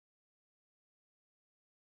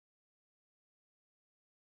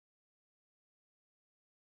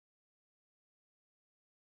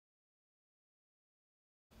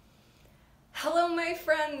Hello my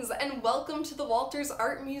friends, and welcome to the Walters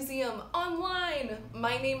Art Museum online!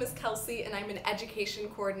 My name is Kelsey and I'm an education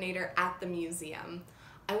coordinator at the museum.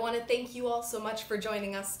 I want to thank you all so much for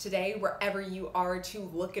joining us today wherever you are to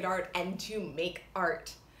look at art and to make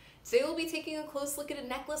art. Today we'll be taking a close look at a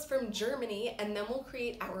necklace from Germany and then we'll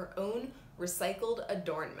create our own recycled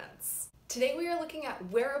adornments. Today we are looking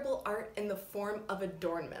at wearable art in the form of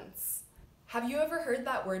adornments. Have you ever heard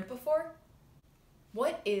that word before?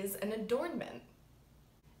 What is an adornment?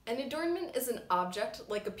 An adornment is an object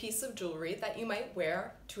like a piece of jewelry that you might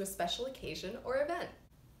wear to a special occasion or event.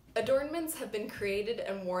 Adornments have been created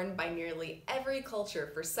and worn by nearly every culture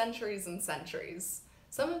for centuries and centuries.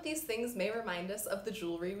 Some of these things may remind us of the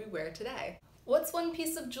jewelry we wear today. What's one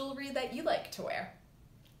piece of jewelry that you like to wear?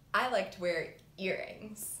 I like to wear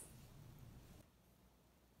earrings.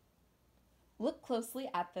 Look closely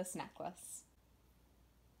at this necklace.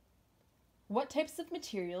 What types of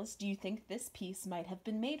materials do you think this piece might have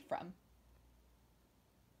been made from?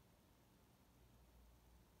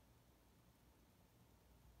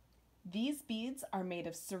 These beads are made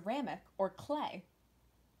of ceramic or clay.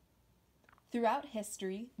 Throughout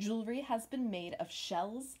history, jewelry has been made of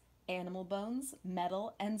shells, animal bones,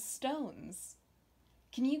 metal, and stones.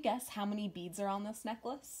 Can you guess how many beads are on this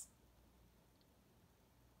necklace?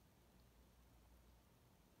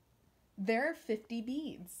 There are 50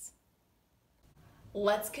 beads.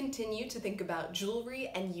 Let's continue to think about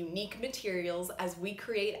jewelry and unique materials as we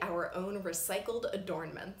create our own recycled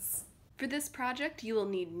adornments. For this project, you will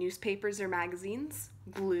need newspapers or magazines,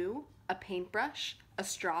 glue, a paintbrush, a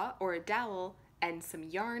straw or a dowel, and some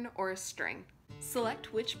yarn or a string.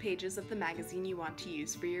 Select which pages of the magazine you want to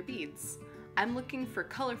use for your beads. I'm looking for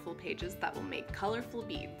colorful pages that will make colorful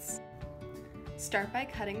beads. Start by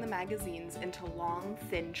cutting the magazines into long,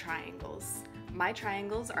 thin triangles. My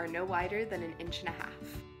triangles are no wider than 1.5 inches.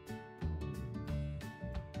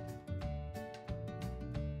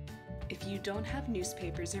 If you don't have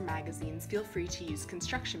newspapers or magazines, feel free to use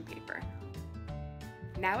construction paper.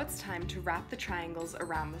 Now it's time to wrap the triangles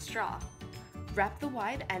around the straw. Wrap the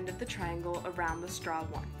wide end of the triangle around the straw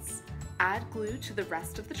once. Add glue to the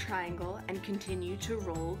rest of the triangle and continue to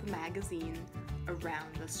roll the magazine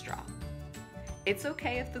around the straw. It's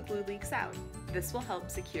okay if the glue leaks out. This will help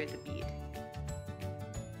secure the bead.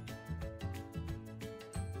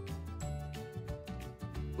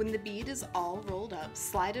 When the bead is all rolled up,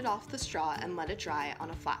 slide it off the straw and let it dry on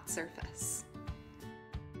a flat surface.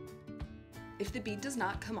 If the bead does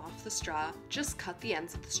not come off the straw, just cut the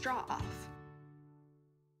ends of the straw off.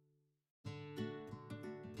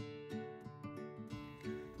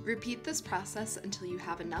 Repeat this process until you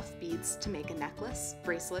have enough beads to make a necklace,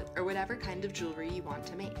 bracelet, or whatever kind of jewelry you want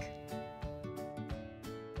to make.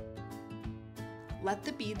 Let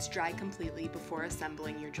the beads dry completely before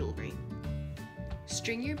assembling your jewelry.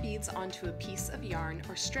 String your beads onto a piece of yarn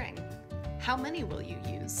or string. How many will you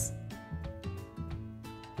use?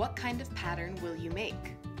 What kind of pattern will you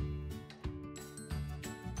make?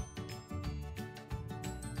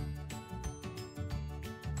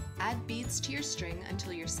 Add beads to your string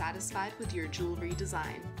until you're satisfied with your jewelry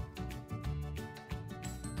design.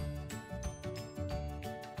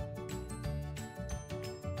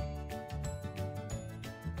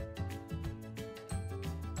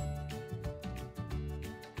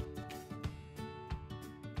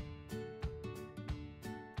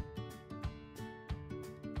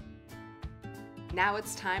 Now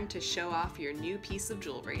it's time to show off your new piece of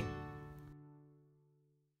jewelry.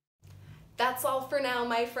 That's all for now,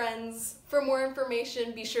 my friends. For more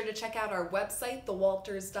information, be sure to check out our website,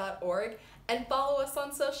 thewalters.org, and follow us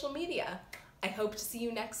on social media. I hope to see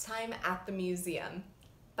you next time at the museum.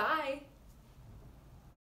 Bye!